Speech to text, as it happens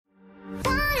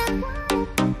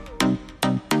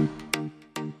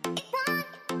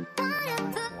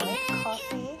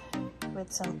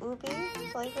get some ubi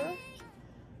flavor.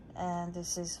 And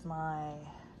this is my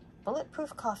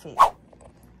Bulletproof coffee.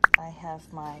 I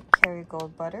have my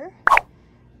Kerrygold butter,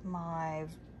 my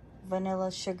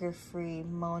vanilla sugar-free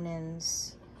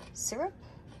Monin's syrup,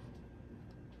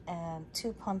 and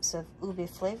 2 pumps of ubi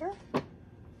flavor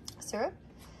syrup.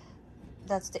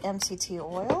 That's the MCT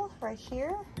oil right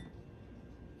here.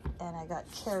 And I got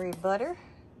Kerry butter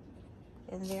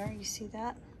in there, you see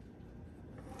that?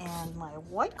 And my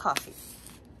white coffee,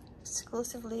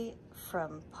 exclusively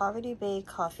from Poverty Bay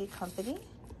Coffee Company.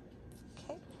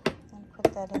 Okay, I'm gonna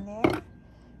put that in there,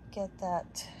 get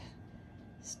that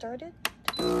started.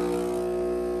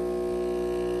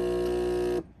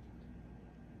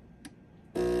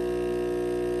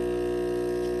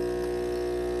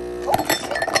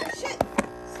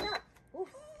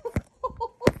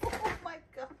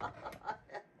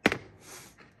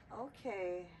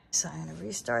 Okay, so I'm gonna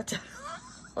restart the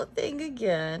whole thing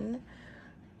again.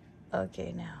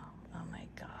 Okay, now, oh my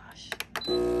gosh,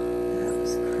 that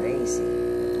was crazy.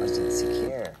 It wasn't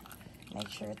secure. Make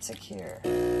sure it's secure.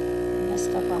 Messed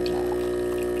up on that.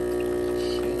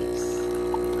 Jeez.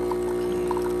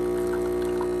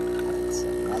 Okay, that's a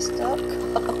messed up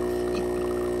coffee.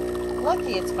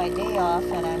 Lucky it's my day off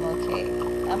and I'm okay.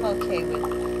 I'm okay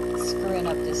with screwing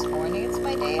up this morning. It's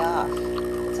my day off.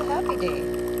 It's a happy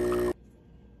day.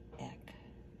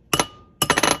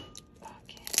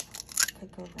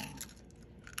 Could go wrong.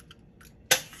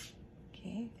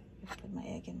 Okay, put my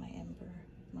egg in my ember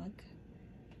mug,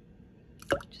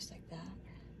 just like that.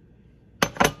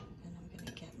 And I'm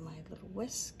gonna get my little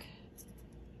whisk.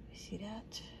 You see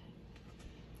that?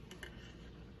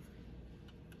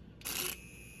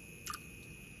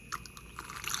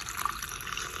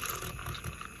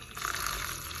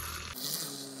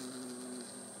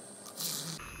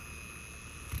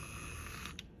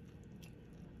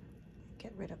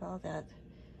 Get rid of all that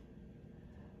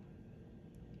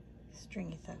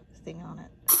stringy thing on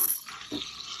it.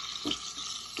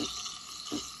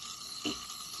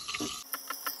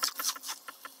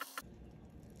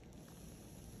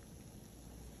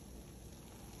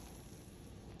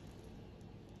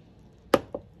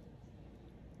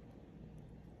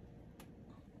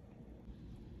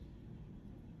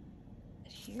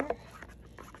 Here.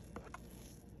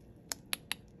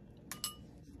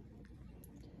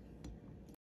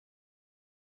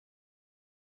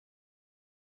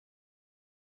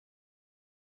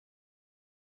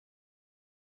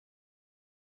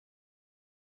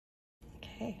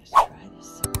 Okay, let's try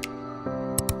this.